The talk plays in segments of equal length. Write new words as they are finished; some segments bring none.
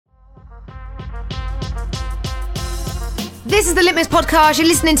This is the Litmus Podcast. You're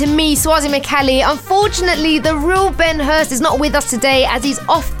listening to me, Swarzy McCallie. Unfortunately, the real Ben Hurst is not with us today as he's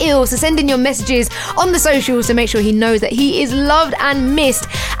off ill, so send in your messages on the socials to make sure he knows that he is loved and missed.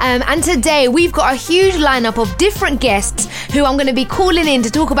 And today, we've got a huge lineup of different guests who I'm going to be calling in to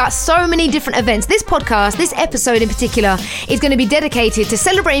talk about so many different events. This podcast, this episode in particular, is going to be dedicated to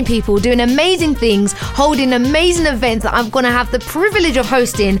celebrating people, doing amazing things, holding amazing events that I'm going to have the privilege of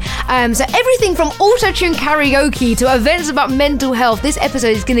hosting. So everything from auto-tune karaoke to events about mental health, this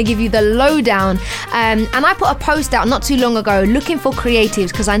episode is going to give you the lowdown. And I put a post out not too long ago looking for creatives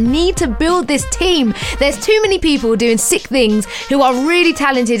because I need to build this team. There's too many people doing sick things who are really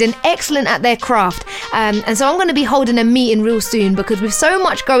talented and excellent at their craft. And so I'm going to be holding a meeting real soon because with so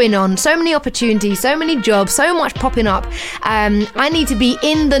much going on, so many opportunities, so many jobs, so much popping up, I need to be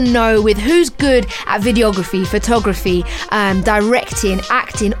in the know with who's good at videography, photography, directing,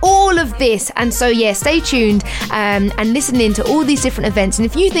 acting, all of this. And so yeah, stay tuned and listening to all these different events. And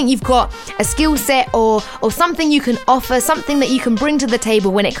if you think you've got a skill set or something you can offer, something that you can bring to the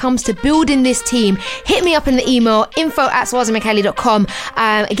table when it comes to building this team, hit me up in the email info@swarzymccallie.com.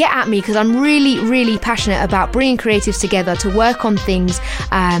 Get at me because I'm really passionate about bringing creatives together to work on things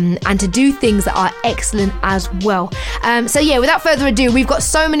and to do things that are excellent as well. So yeah, without further ado, we've got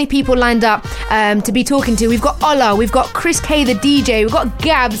so many people lined up to be talking to. We've got Ola, we've got Chris K the DJ, we've got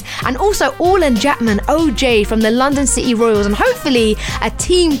Gabs, and also Orlan Japman, OJ from the London City Royals, and hopefully a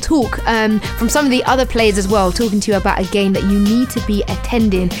team talk from some of the other players as well, talking to you about a game that you need to be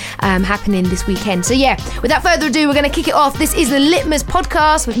attending happening this weekend. So yeah, without further ado, we're going to kick it off. This is the Litmus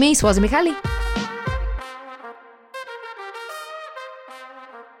Podcast with me, Swarzy McCallie.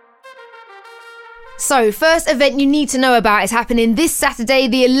 So, first event you need to know about is happening this Saturday,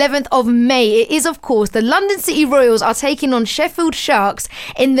 the 11th of May. It is, of course, the London City Royals are taking on Sheffield Sharks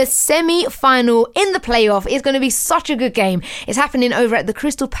in the semi-final in the playoff. It's going to be such a good game. It's happening over at the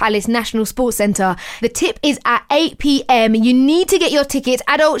Crystal Palace National Sports Centre. The tip is at 8 p.m. You need to get your tickets.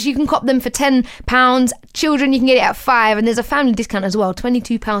 Adults, you can cop them for £10. Children, you can get it at £5. And there's a family discount as well,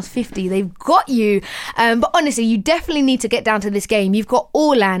 £22.50. They've got you. But honestly, you definitely need to get down to this game. You've got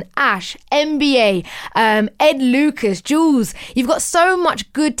Orlan, Ash, NBA, Ed Lucas, Jules. You've got so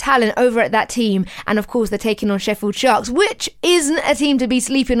much good talent over at that team, and of course they're taking on Sheffield Sharks, which isn't a team to be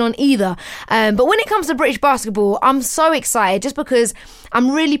sleeping on either. But when it comes to British basketball, I'm so excited just because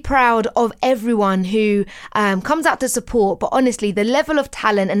I'm really proud of everyone who comes out to support. But honestly, the level of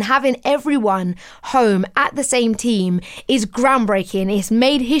talent and having everyone home at the same team is groundbreaking. It's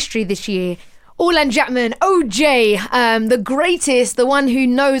made history this year. Orlan Japman, OJ, the greatest, the one who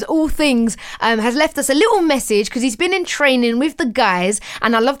knows all things, has left us a little message because he's been in training with the guys,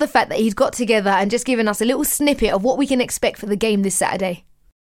 and I love the fact that he's got together and just given us a little snippet of what we can expect for the game this Saturday.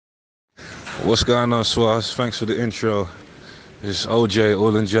 What's going on, Swaz? Thanks for the intro. It's OJ,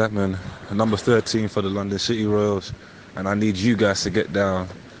 Orlan Japman, number 13 for the London City Royals, and I need you guys to get down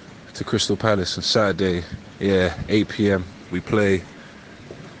to Crystal Palace on Saturday. Yeah, 8 p.m. we play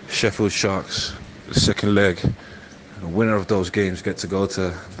Sheffield Sharks, the second leg. The winner of those games get to go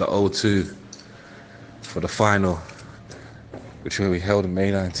to the O2 for the final, which will be held on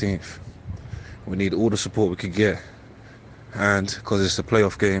May 19th. We need all the support we could get, and because it's a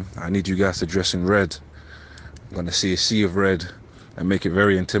playoff game, I need you guys to dress in red. I'm going to see a sea of red and make it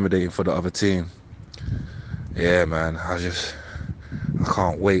very intimidating for the other team. Yeah, man, I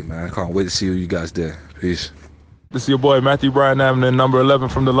can't wait, man. I can't wait to see you guys there. Peace. This is your boy Matthew Bryan Amlin, number 11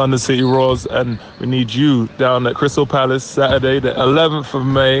 from the London City Royals, and we need you down at Crystal Palace Saturday, the 11th of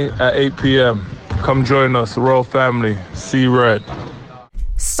May at 8 p.m. Come join us, the Royal family. See red.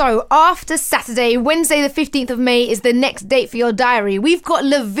 So after Saturday, Wednesday the 15th of May is the next date for your diary. We've got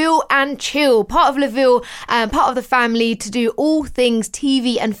LaVille and Chill, part of LaVille, part of the family, to do all things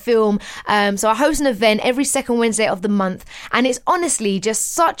TV and film. So I host an event every second Wednesday of the month, and it's honestly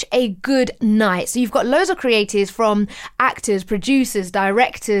just such a good night. So you've got loads of creatives, from actors, producers,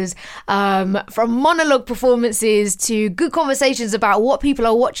 directors, from monologue performances to good conversations about what people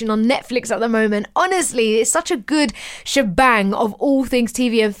are watching on Netflix at the moment. Honestly, it's such a good shebang of all things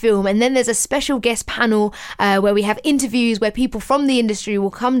TV and film. And then there's a special guest panel where we have interviews where people from the industry will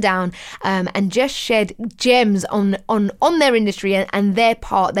come down and just shed gems on their industry and their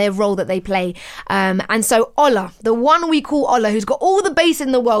part, their role that they play. And so Ola, the one we call Ola, who's got all the bass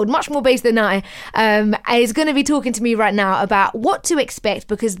in the world, much more bass than I, is going to be talking to me right now about what to expect,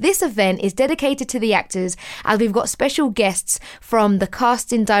 because this event is dedicated to the actors, as we've got special guests from the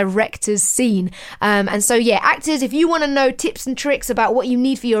casting directors scene. And so yeah, actors, if you want to know tips and tricks about what you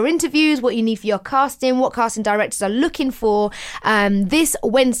need for your interviews, what you need for your casting, what casting directors are looking for, this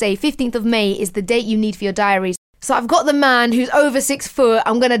Wednesday, 15th of May, is the date you need for your diaries. So I've got the man who's over 6 foot.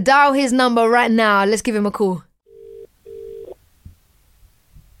 I'm going to dial his number right now. Let's give him a call.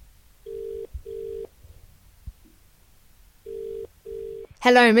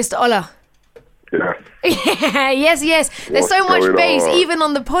 Hello, Mr. Ola. Yeah. yes. There's so much bass, even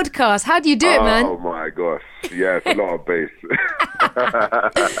on the podcast. How do you do it, man? Oh my gosh. Yeah, it's a lot of bass.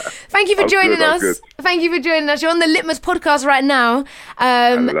 Thank you for joining us. Thank you for joining us. You're on the Litmus podcast right now.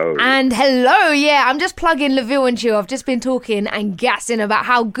 Hello. And hello, yeah, I'm just plugging LaVille and Chill. I've just been talking and gassing about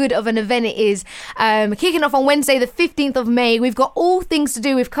how good of an event it is. Kicking off on Wednesday, the 15th of May. We've got all things to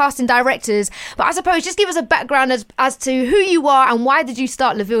do with casting directors. But I suppose just give us a background as to who you are and why did you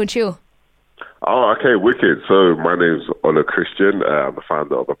start LaVille and Chill? Oh, okay, wicked. So my name's Ola Christian. I'm the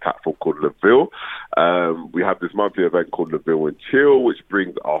founder of a platform called LaVille. We have this monthly event called LaVille and Chill, which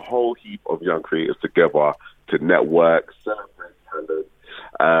brings a whole heap of young creators together to network, celebrate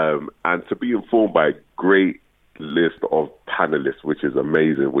talent, and to be informed by a great list of panelists, which is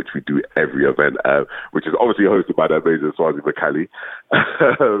amazing, which we do every event, which is obviously hosted by the amazing Swarzy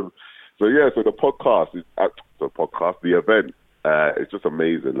So the event, it's just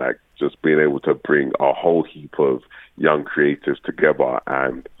amazing, like just being able to bring a whole heap of young creatives together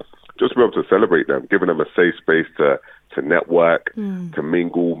and just be able to celebrate them, giving them a safe space to network, to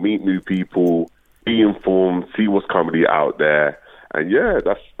mingle, meet new people, be informed, see what's currently out there. And yeah,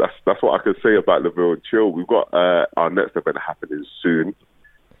 that's what I can say about LaVille and Chill. We've got our next event happening soon,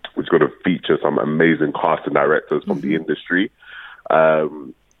 which is going to feature some amazing casting directors from the industry.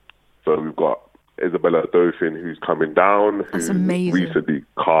 So we've got Isabella Dothin, who's coming down, who recently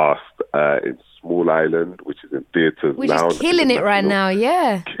cast in Small Island, which is in theatres now. Which is killing it right now,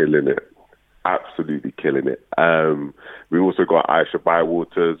 yeah. Killing it. Absolutely killing it. We also got Aisha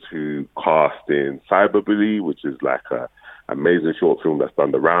Bywaters, who cast in Cyberbully, which is like a amazing short film that's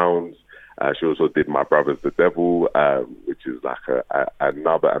done the rounds. She also did My Brother's the Devil, which is like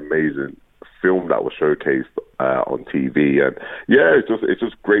another amazing film that was showcased on TV. And yeah, it's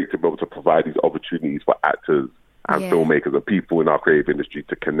just great to be able to provide these opportunities for actors and filmmakers and people in our creative industry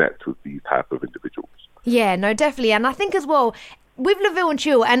to connect with these type of individuals. Yeah, no, definitely. And I think as well, with LaVille and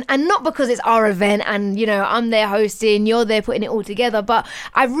Chill, and not because it's our event and, you know, I'm there hosting, you're there putting it all together, but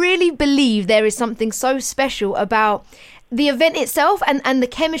I really believe there is something so special about the event itself and the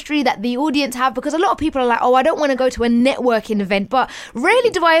chemistry that the audience have, because a lot of people are like, oh, I don't want to go to a networking event, but rarely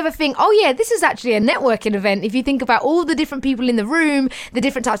do I ever think, oh yeah, this is actually a networking event. If you think about all the different people in the room, the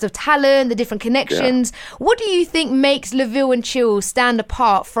different types of talent, the different connections, what do you think makes LaVille and Chill stand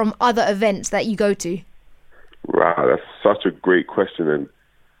apart from other events that you go to? Wow, that's such a great question. And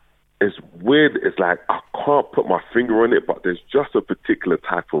it's weird. It's like, I can't put my finger on it, but there's just a particular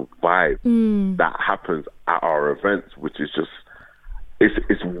type of vibe that happens at our events, which is just,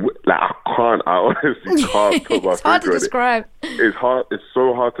 it's like, I honestly can't put my finger on it. It's hard to describe. It's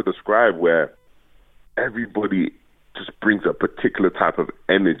so hard to describe, where everybody just brings a particular type of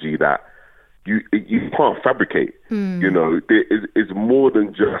energy that you can't fabricate. You know, it's more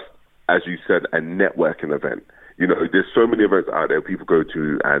than just, as you said, a networking event. You know, there's so many events out there people go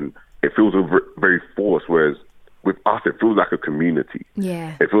to and it feels very forced, whereas with us, it feels like a community.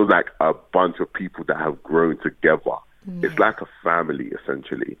 Yeah. It feels like a bunch of people that have grown together. It's like a family,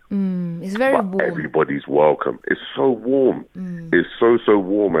 essentially. It's very warm. Everybody's welcome. It's so warm. It's so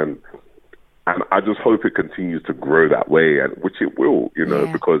warm. And I just hope it continues to grow that way, and which it will, you know,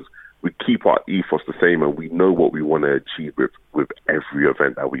 because we keep our ethos the same and we know what we want to achieve with every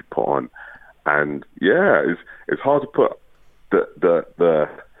event that we put on. And yeah, it's hard to put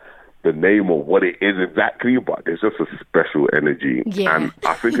the name of what it is exactly, but there's just a special energy. Yeah. And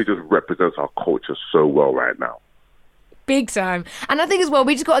I think it just represents our culture so well right now. Big time. And I think as well,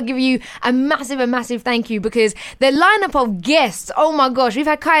 we just got to give you a massive thank you, because the lineup of guests, oh my gosh, we've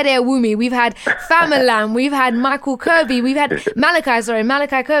had Kaide Awumi, we've had Famalam, we've had Michael Kirby, we've had Malachi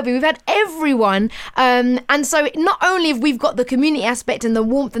Kirby, we've had everyone. And so not only have we got the community aspect and the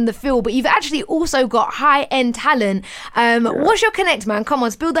warmth and the feel, but you've actually also got high-end talent. What's your connect, man? Come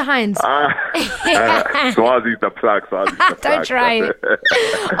on, spill the hinds. Swarzy's the plug. Don't try it.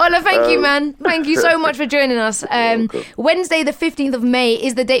 Ola, thank you, man. Thank you so much for joining us. Wednesday, the 15th of May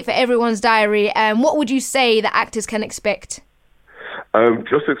is the date for everyone's diary. What would you say that actors can expect?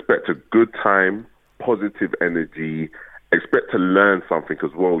 Just expect a good time, positive energy. Expect to learn something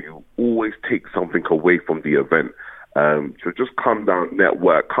as well. You always take something away from the event. So just come down,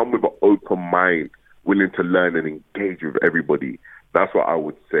 network, come with an open mind, willing to learn and engage with everybody. That's what I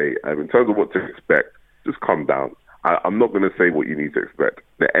would say. In terms of what to expect, just come down. I'm not going to say what you need to expect.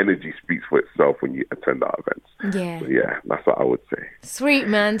 The energy speaks for itself when you attend our events. Yeah. So yeah, that's what I would say. Sweet,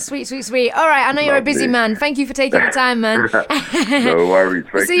 man. Sweet. All right, I know you're a busy man. Thank you for taking the time, man. No worries.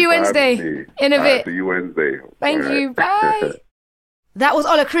 See you Wednesday. In a bit. See you Wednesday. Thank you. Bye. That was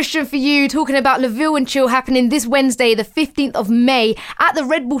Ola Christian for you, talking about Leville and Chill happening this Wednesday, the 15th of May, at the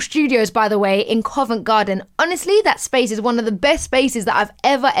Red Bull Studios, by the way, in Covent Garden. Honestly, that space is one of the best spaces that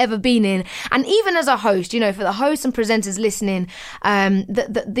I've ever been in. And even as a host, for the hosts and presenters listening,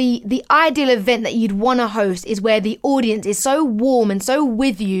 the ideal event that you'd want to host is where the audience is so warm and so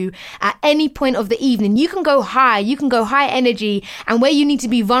with you at any point of the evening. You can go high energy, and where you need to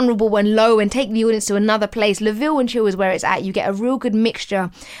be vulnerable and low and take the audience to another place, Leville and Chill is where it's at. You get a real good mixture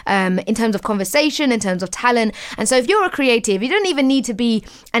in terms of conversation, in terms of talent. And so if you're a creative, you don't even need to be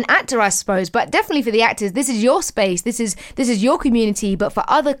an actor, I suppose, but definitely for the actors, this is your space, this is your community. But for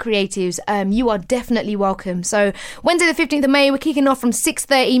other creatives, you are definitely welcome. So Wednesday the 15th of May, we're kicking off from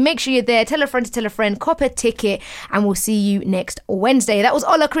 6:30. Make sure you're there. Tell a friend, cop a ticket, and we'll see you next Wednesday. That was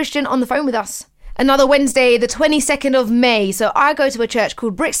Ola Christian on the phone with us. Another Wednesday, the 22nd of May. So I go to a church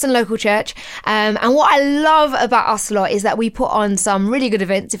called Brixton Local Church. And what I love about us lot is that we put on some really good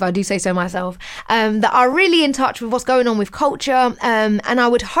events, if I do say so myself, that are really in touch with what's going on with culture. And I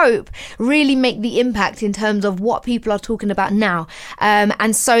would hope really make the impact in terms of what people are talking about now.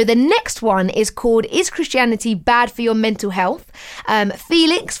 And so the next one is called Is Christianity Bad for Your Mental Health?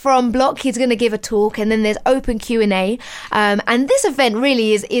 Felix from Block, he's going to give a talk, and then there's open Q&A. And this event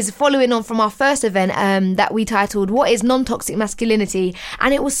really is following on from our first event that we titled What is Non-Toxic Masculinity?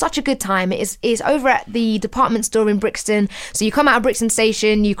 And it was such a good time. It's over at the department store in Brixton. So you come out of Brixton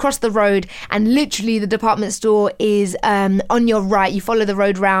Station, you cross the road, and literally the department store is on your right. You follow the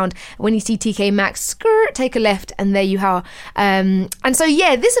road round. When you see TK Maxx, take a left, and there you are. And so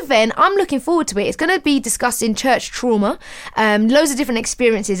this event, I'm looking forward to it. It's going to be discussing church trauma, loads of different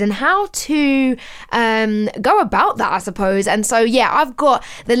experiences, and how to go about that, I suppose. And so I've got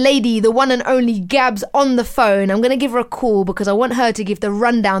the lady, the one and only Gabs, on the phone. I'm going to give her a call because I want her to give the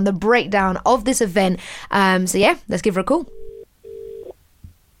rundown, the breakdown of this event. Let's give her a call.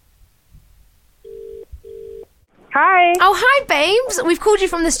 Hi. Oh, hi, babes. We've called you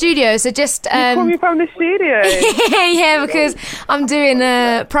from the studio, so just... You called me from the studio? Yeah, because I'm doing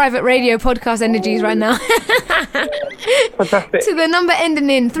private radio podcast energies right now. Fantastic. To the number ending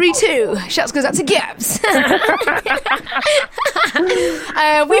in 32. Shouts goes out to Gabs.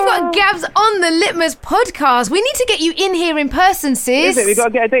 We've got Gabs on the Litmus podcast. We need to get you in here in person, sis. Is it? We've got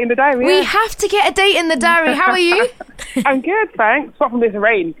to get a date in the diary. We have to get a date in the diary. How are you? I'm good, thanks. Apart from this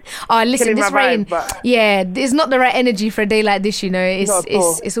rain. Oh, listen, this rain. Vibe, it's not the right energy for a day like this,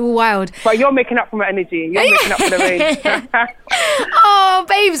 It's all wild. But you're making up for my energy. You're making up for the rain. Oh,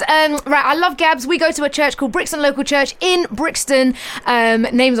 babes. Right, I love Gabs. We go to a church called Brixton Local Church in Brixton.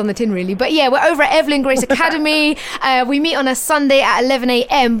 Names on the tin, really. But we're over at Evelyn Grace Academy. We meet on a Sunday at 11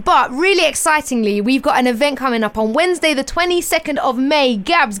 a.m. But really excitingly, we've got an event coming up on Wednesday, the 22nd of May.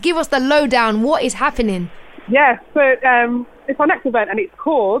 Gabs, give us the lowdown. What is happening? Yeah, so it's our next event, and it's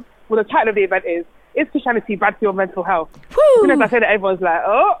called, the title of the event is Christianity Bad for Your Mental Health? Woo. As I say that, everyone's like,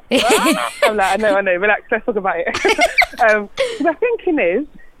 oh. I'm like, I know, relax, let's talk about it. So the thinking is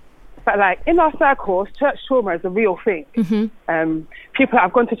that, in our circles, church trauma is a real thing. Mm-hmm. People that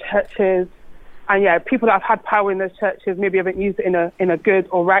have gone to churches, and people that have had power in those churches maybe haven't used it in a good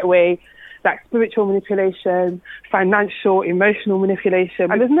or right way, like spiritual manipulation, financial, emotional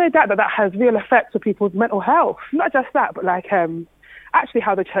manipulation. And there's no doubt that has real effects on people's mental health. Not just that, but actually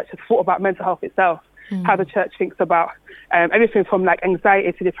how the church has thought about mental health itself, how the church thinks about everything from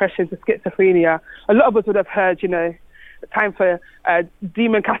anxiety to depression to schizophrenia. A lot of us would have heard, time for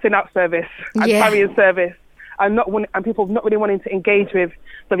demon casting out service and carrying service, and people not really wanting to engage with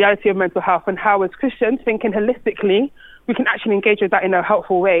the reality of mental health, and how as Christians, thinking holistically, we can actually engage with that in a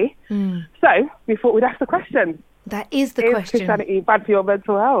helpful way. So we thought we'd ask the question. That is the question. Is Christianity bad for your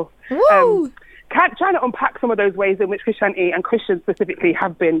mental health? Woo! Trying to unpack some of those ways in which Christianity and Christians specifically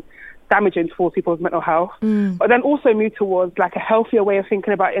have been damaging towards people's mental health, but then also move towards a healthier way of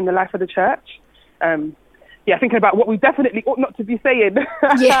thinking about it in the life of the church. Thinking about what we definitely ought not to be saying.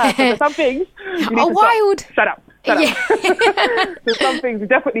 There's some things you need to wild. Shut up. There's some things we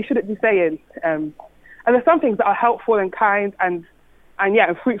definitely shouldn't be saying. And there's some things that are helpful and kind and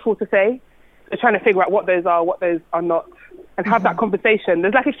fruitful to say. So trying to figure out what those are not, and have that conversation.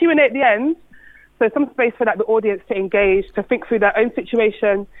 There's a Q&A at the end. So some space for the audience to engage, to think through their own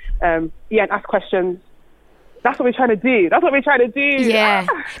situation, and ask questions. That's what we're trying to do. Yeah.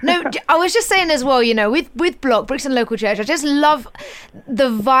 No, I was just saying as well, you know, with Block, Brixton Local Church, I just love the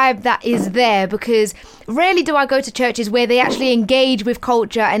vibe that is there, because rarely do I go to churches where they actually engage with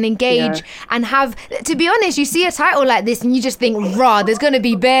culture and engage and have, to be honest, you see a title like this and you just think, rah, there's going to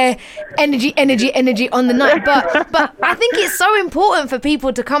be bare energy on the night. But I think it's so important for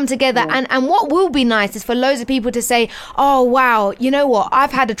people to come together. And what will be nice is for loads of people to say, oh, wow, you know what,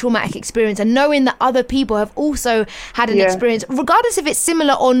 I've had a traumatic experience, and knowing that other people have also had an experience, regardless if it's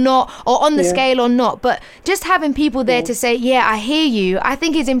similar or not, or on the scale or not, but just having people there to say, yeah, I hear you, I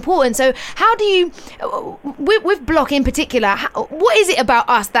think is important. So how do you, with Block in particular, what is it about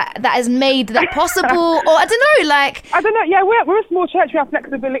us that has made that possible? Or I don't know, yeah, we're a small church, we have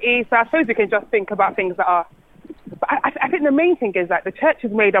flexibility, so I suppose we can just think about things that are, but I think the main thing is like the church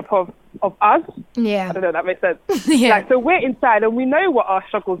is made up of us. Yeah. I don't know if that makes sense. Yeah. Like, so we're inside and we know what our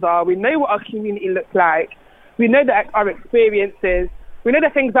struggles are. We know what our community looks like. We know that our experiences. We know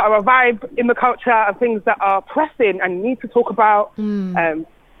the things that are a vibe in the culture and things that are pressing and need to talk about. And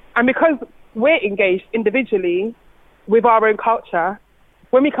because we're engaged individually with our own culture,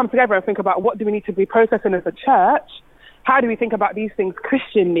 when we come together and think about what do we need to be processing as a church, how do we think about these things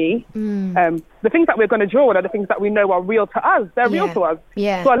Christianly? The things that we're going to draw on are the things that we know are real to us. They're real to us.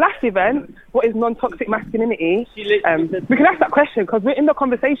 Yeah. So our last event, what is non-toxic masculinity? We can ask that question because we're in the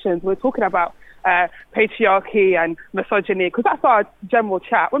conversations. We're talking about patriarchy and misogyny, because that's our general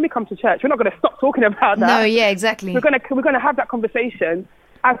chat. When we come to church, we're not going to stop talking about that. No, yeah, exactly. We're going to have that conversation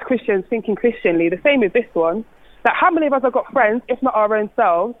as Christians, thinking Christianly. The same with this one. That how many of us have got friends, if not our own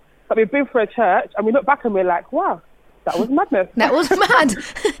selves, that we've been for a church and we look back and we're like, wow, that was madness. That was mad.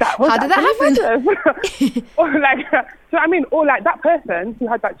 How did that happen? Or like, so I mean, or like that person who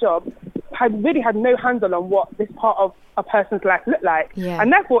had that job had really had no handle on what this part of a person's life looked like,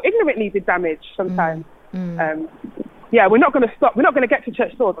 and therefore ignorantly did damage sometimes. Yeah, we're not going to stop. We're not going to get to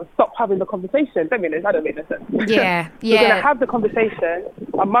church doors and stop having the conversation. I don't mean this sense. Yeah, We're going to have the conversation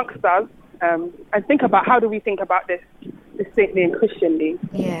amongst us and think about how do we think about this distinctly and Christianly.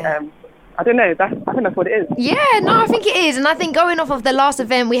 I don't know. I think that's what it is. Yeah, no, I think it is. And I think going off of the last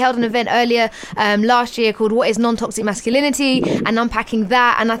event, we held an event earlier last year called What is Non-Toxic Masculinity, and unpacking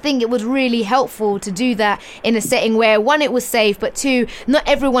that. And I think it was really helpful to do that in a setting where, one, it was safe, but two, not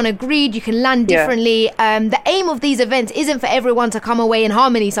everyone agreed. You can land differently. The aim of these events isn't for everyone to come away in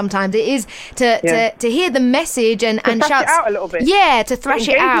harmony sometimes. It is to hear the message and shout it out a little bit. Yeah, to thrash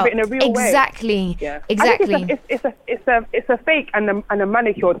it out. It in a real exactly. way. Yeah. Exactly. It's a fake and a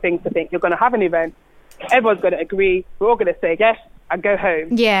manicured thing to think you're going to have an event, everyone's going to agree, we're all going to say yes and go home.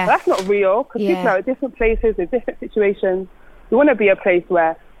 Yeah. But that's not real, because people are at different places with different situations. We want to be a place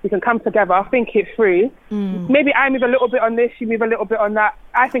where we can come together, think it through. Maybe I move a little bit on this, you move a little bit on that.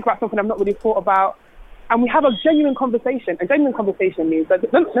 I think about something I've not really thought about, and we have a genuine conversation. A genuine conversation means that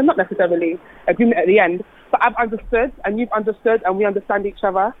they're not necessarily agreement at the end, but I've understood and you've understood and we understand each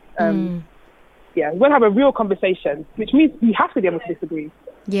other. We want to have a real conversation, which means we have to be able to disagree.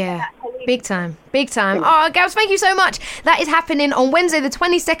 Yeah, big time. Oh, Gabs, thank you so much. That is happening on Wednesday the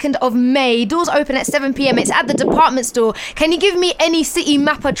 22nd of May. Doors open at 7 p.m. It's at the department store. Can you give me any city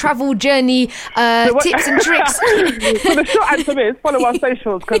mapper travel journey tips and tricks? So the short answer is follow our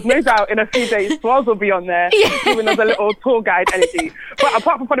socials, because no doubt in a few days Swarzy will be on there giving us a little tour guide energy. But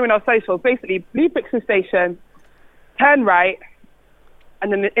apart from following our socials, basically leave Brixton Station, turn right,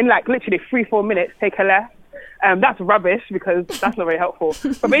 and then in like literally 3-4 minutes take a left. That's rubbish because that's not very helpful.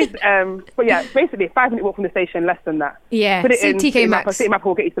 But basically 5-minute walk from the station, less than that. Yeah, put it in TK Maxx. City Map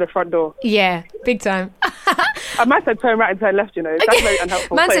will get you to the front door. Yeah, big time. I might have said turn right and turn left, you know. That's very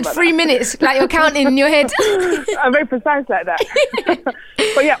unhelpful. Man said 3 minutes, like you're counting in your head. I'm very precise like that.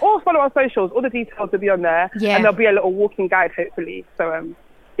 But yeah, all follow our socials. All the details will be on there. Yeah. And there'll be a little walking guide, hopefully. So,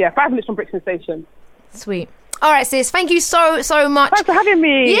 5 minutes from Brixton Station. Sweet. All right, sis. Thank you so much. Thanks for having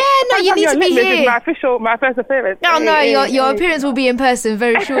me. Yeah, no, you need to be here. This is my first appearance. Oh, no, your appearance will be in person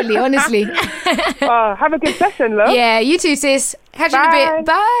very shortly, honestly. Have a good session, love. Yeah, you too, sis. Catch you in a bit.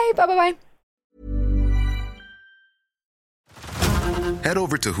 Bye. Bye. Head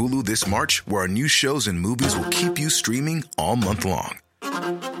over to Hulu this March, where our new shows and movies will keep you streaming all month long.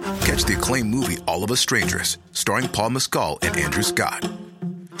 Catch the acclaimed movie All of Us Strangers, starring Paul Mescal and Andrew Scott.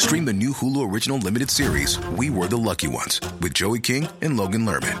 Stream the new Hulu original limited series, We Were the Lucky Ones, with Joey King and Logan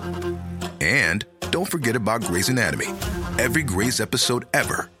Lerman. And don't forget about Grey's Anatomy. Every Grey's episode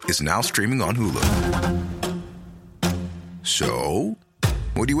ever is now streaming on Hulu. So,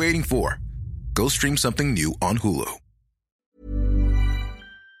 what are you waiting for? Go stream something new on Hulu.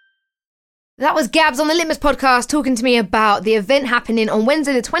 That was Gabs on the Litmus podcast talking to me about the event happening on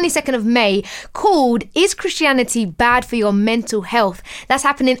Wednesday the 22nd of May called Is Christianity Bad for Your Mental Health? That's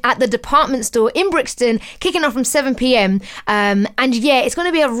happening at the department store in Brixton, kicking off from 7 p.m. And yeah, it's going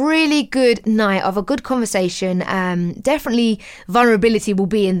to be a really good night of a good conversation. Definitely vulnerability will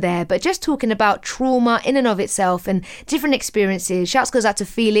be in there, but just talking about trauma in and of itself and different experiences. Shouts goes out to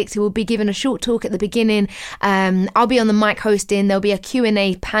Felix, who will be giving a short talk at the beginning. I'll be on the mic hosting. There'll be a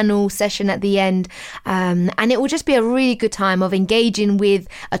Q&A panel session at the end, and it will just be a really good time of engaging with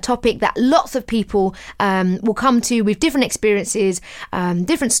a topic that lots of people will come to with different experiences,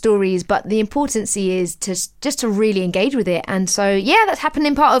 different stories, but the importance is to really engage with it. And so yeah, that's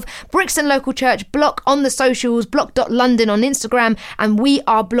happening part of Brixton Local Church Block on the socials, block.london on Instagram, and We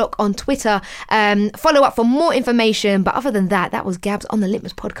Are Block on Twitter. Follow up for more information. But other than that, that was Gabs on the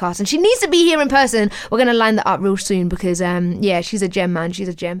Litmus podcast, and she needs to be here in person. We're going to line that up real soon because yeah, she's a gem, man. She's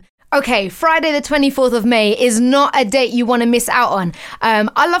a gem. Okay, Friday the 24th of May is not a date you want to miss out on.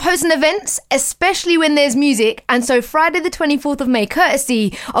 I love hosting events, especially when there's music. And so Friday the 24th of May,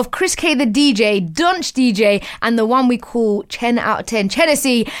 courtesy of Chris K the DJ, Dunch DJ, and the one we call 10 out of 10,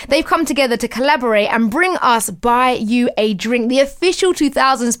 Tennessee, they've come together to collaborate and bring us Buy You a Drink, the official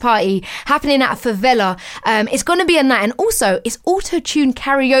 2000s party happening at Favela. It's going to be a night, and also it's auto-tune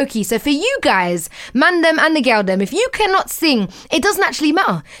karaoke. So for you guys, man them and the gal them, if you cannot sing, it doesn't actually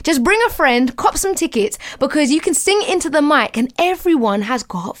matter. Just bring a friend, cop some tickets, because you can sing into the mic and everyone has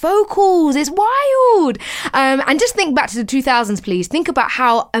got vocals. It's wild. And just think back to the 2000s, please. Think about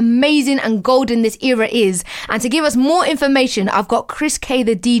how amazing and golden this era is. And to give us more information, I've got Chris K,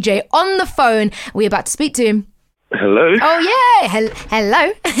 the DJ, on the phone. We're about to speak to him. Hello. Oh, yeah. Hello.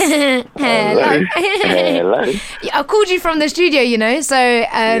 Hello. Hello. I called you from the studio, you know, so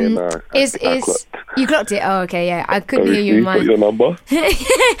I you clocked it? Oh, okay, yeah. I couldn't hear you in mine.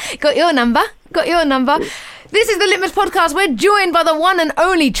 Got your number? Got your number. This is the Litmus podcast. We're joined by the one and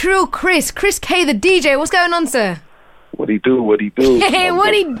only true Chris K, the DJ. What's going on, sir? What do you do? Hey,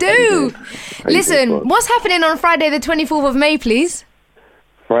 what do you do? Listen, what's happening on Friday the 24th of May, please?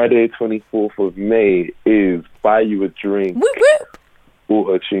 Friday 24th of May is Buy You a Drink, whoop, whoop.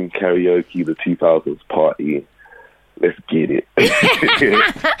 Auto-tune karaoke, the 2000s party. Let's get it.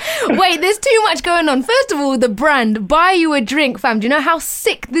 Wait, there's too much going on. First of all, the brand, Buy You a Drink, fam. Do you know how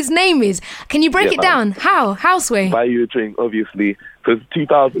sick this name is? Can you break it down? How, Sway? Buy You a Drink, obviously, because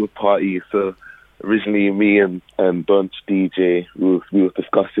 2000s party. So originally me and Bunch DJ, we was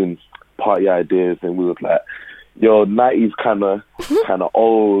discussing party ideas, and we was like, yo, 90s kind of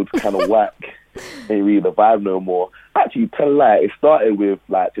old, kind of whack, ain't really the vibe no more. Actually, tell a lie, it started with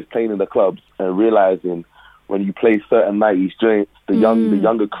like just playing in the clubs and realizing when you play certain 90s joints, the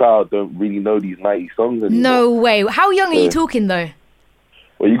younger crowd don't really know these 90s songs anymore. No way. How young are you talking though?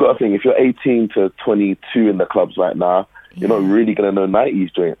 Well, you got to think, if you're 18 to 22 in the clubs right now, you're not really going to know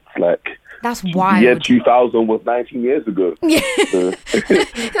 90s joints. Like, that's wild. Yeah, 2000 was 19 years ago. Yeah. So,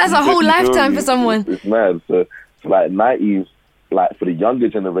 that's a whole lifetime for someone. It's mad. So like 90s, like for the younger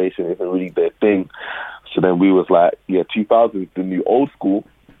generation, isn't really their thing. So then we was like, yeah, 2000s the new old school.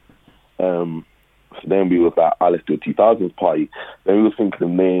 So then we was like, let's do a 2000s party. Then we was thinking of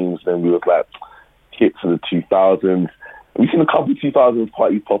names. Then we was like, hits of the 2000s. We seen a couple of 2000s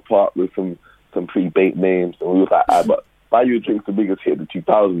parties pop up with some pretty bait names. And we was like, but Buy You a Drink's the biggest hit of the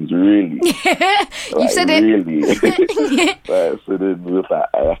 2000s, really. You said it. Really. So then we was like,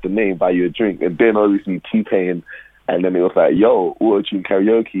 that's the name, Buy You a Drink. And then obviously T-Pain. And then it was like, yo, auto-tune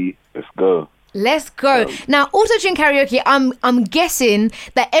karaoke, let's go. Let's go. Now, auto-tune karaoke, I'm guessing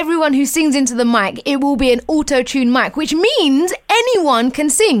that everyone who sings into the mic, it will be an auto-tune mic, which means anyone can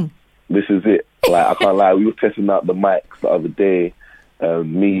sing. This is it. Like, I can't lie, we were testing out the mics the other day.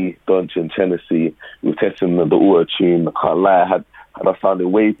 Me, Dunch, and Tennessee, we were testing the auto-tune. I can't lie, had I sounded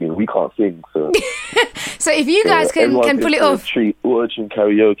wavy, we can't sing, so... So if you guys can pull it off... Auto-tune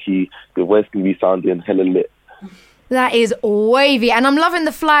karaoke, your voice can be sounding hella lit. That is wavy. And I'm loving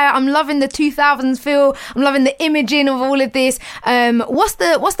the flyer. I'm loving the 2000s feel. I'm loving the imaging of all of this. What's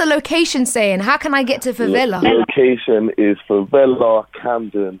the location saying? How can I get to Favela? The location is Favela,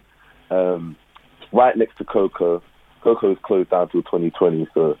 Camden, right next to Coco. Coco is closed down till 2020,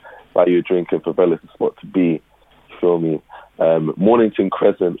 so Buy You a Drink and Favela's the spot to be. You feel me? Mornington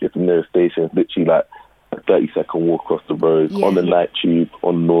Crescent is the nearest station. It's literally like a 30-second walk across the road, on the night tube,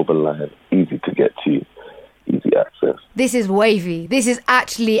 on the Northern Line. Easy to get to. Easy access. This is wavy. This is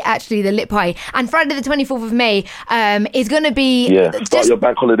actually the lit party. And Friday the 24th of May is going to be... start your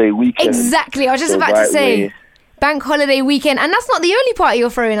bank holiday weekend. Exactly. I was just about to say. Bank holiday weekend. And that's not the only party you're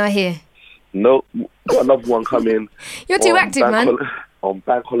throwing out here. No, got another one coming. You're too active, man. On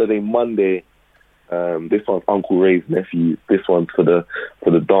bank holiday Monday, This one's Uncle Ray's nephews. This one's for the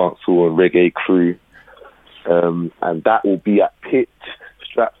dancehall and reggae crew. And that will be at Pitch,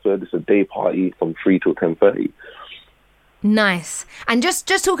 Stratford. It's a day party from 3 till 10:30. Nice. And just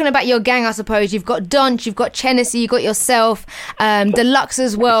talking about your gang, I suppose you've got Dunch, you've got Chenessy, you've got yourself, Deluxe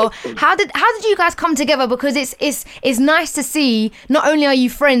as well. How did you guys come together? Because it's nice to see. Not only are you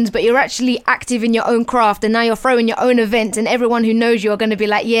friends, but you're actually active in your own craft, and now you're throwing your own events, and everyone who knows you are going to be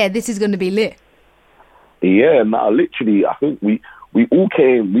like, yeah, this is going to be lit. Yeah, literally, I think we all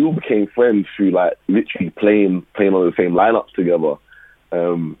became friends through like literally playing on the same lineups together.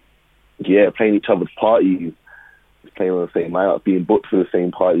 Playing each other's parties. Playing on the same lineup, being booked for the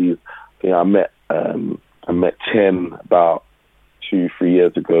same parties. I met Chen about 2-3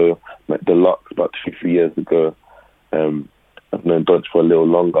 years ago. Met Deluxe about 2-3 years ago. I've known Dodge for a little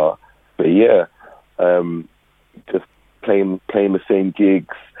longer, but just playing the same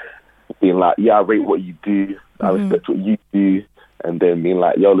gigs, being like, yeah, I rate what you do, I respect what you do, and then being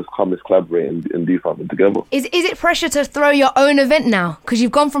like, yo, let's collaborate and do something together. Is it pressure to throw your own event now? Because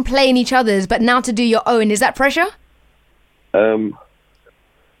you've gone from playing each other's, but now to do your own. Is that pressure? I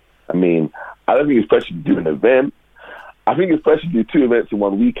mean, I don't think it's pressure to do an event. I think it's pressure to do 2 events in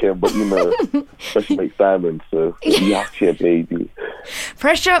one weekend, but pressure makes diamonds, so you have to, baby.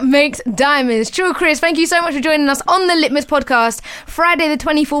 Pressure makes diamonds. True, Chris, thank you so much for joining us on the Litmus podcast. Friday the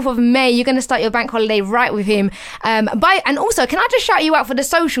 24th of May, you're going to start your bank holiday right with him. And also, can I just shout you out for the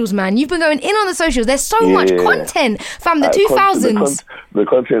socials, man? You've been going in on the socials. There's so much content from the 2000s. The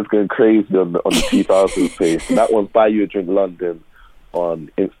content's going crazy on the 2000s page. That one's Buy You a Drink London on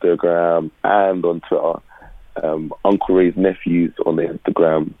Instagram and on Twitter. Uncle Ray's nephews on the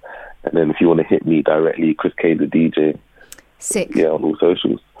Instagram, and then if you want to hit me directly, Chris K the DJ. Sick. Yeah, on all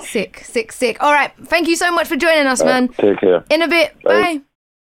socials. Sick. All right, thank you so much for joining us, man. Take care. In a bit. Bye.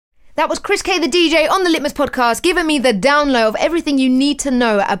 That was Chris K the DJ on the Litmus podcast, giving me the download of everything you need to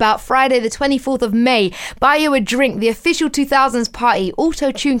know about Friday the 24th of May. Buy You a Drink, the official 2000s party,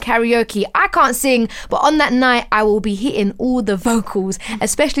 auto-tune karaoke. I can't sing, but on that night I will be hitting all the vocals,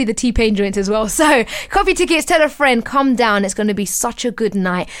 especially the T-Pain joints as well. So copy tickets, tell a friend, come down. It's going to be such a good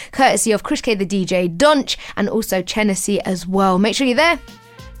night, courtesy of Chris K the DJ, Dunch, and also Chenessy as well. Make sure you're there.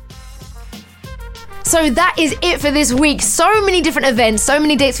 So that is it for this week. So many different events, so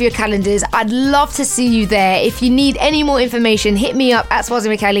many dates for your calendars. I'd love to see you there. If you need any more information, hit me up at Swarzy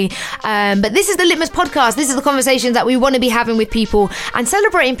McKelly. But this is the Litmus podcast. This is the conversations that we want to be having with people and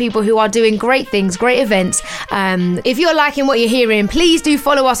celebrating people who are doing great things, great events. If you're liking what you're hearing, please do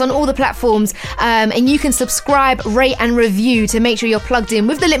follow us on all the platforms, and you can subscribe, rate and review to make sure you're plugged in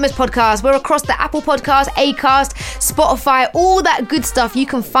with the Litmus podcast. We're across the Apple Podcast, Acast, Spotify, all that good stuff. You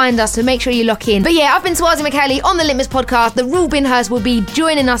can find us, so make sure you lock in. But yeah, I've been Swarzy McKelly on the Litmus podcast. The Ruben Hurst will be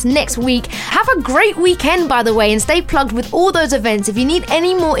joining us next week. Have a great weekend, by the way, and stay plugged with all those events. If you need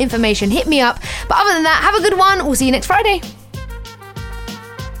any more information, hit me up. But other than that, have a good one. We'll see you next Friday.